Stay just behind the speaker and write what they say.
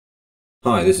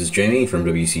Hi, this is Jamie from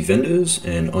WC Vendors,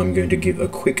 and I'm going to give a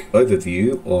quick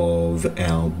overview of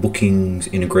our Bookings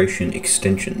integration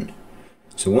extension.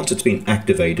 So once it's been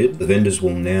activated, the vendors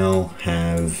will now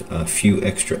have a few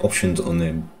extra options on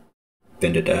their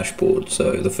vendor dashboard.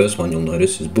 So the first one you'll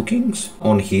notice is bookings.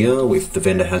 On here, if the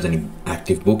vendor has any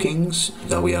active bookings,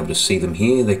 they'll be able to see them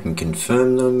here. They can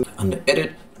confirm them. Under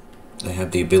edit, they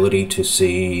have the ability to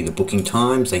see the booking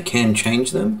times. They can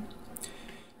change them.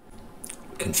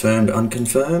 Confirmed,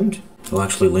 unconfirmed. It'll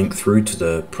actually link through to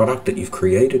the product that you've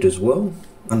created as well.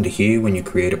 Under here, when you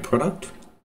create a product,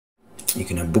 you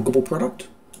can have bookable product.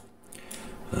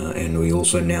 And we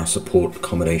also now support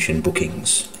accommodation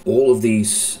bookings. All of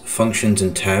these functions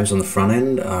and tabs on the front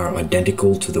end are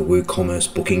identical to the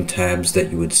WooCommerce booking tabs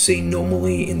that you would see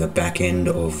normally in the back end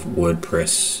of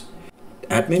WordPress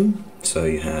admin. So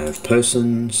you have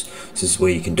persons. This is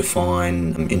where you can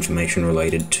define information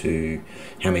related to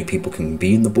how many people can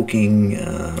be in the booking.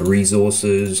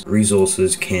 Resources.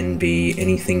 Resources can be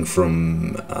anything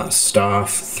from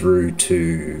staff through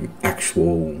to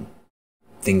actual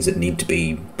things that need to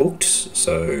be booked.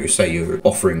 So say you're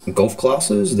offering golf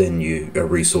classes, then a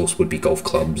resource would be golf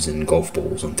clubs and golf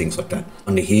balls and things like that.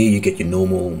 Under here you get your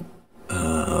normal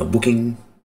booking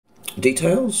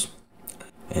details,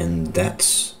 and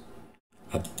that's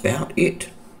about it.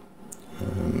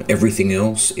 Everything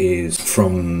else is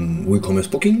from WooCommerce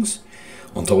Bookings.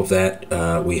 On top of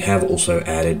that, we have also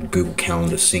added Google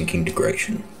Calendar Sync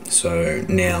integration. So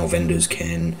now vendors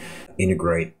can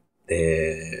integrate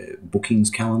their bookings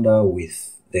calendar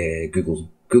with their Google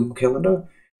Calendar,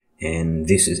 and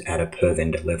this is at a per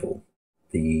vendor level.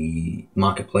 The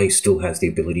marketplace still has the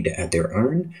ability to add their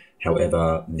own.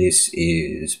 However, this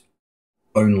is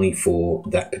only for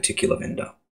that particular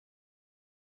vendor.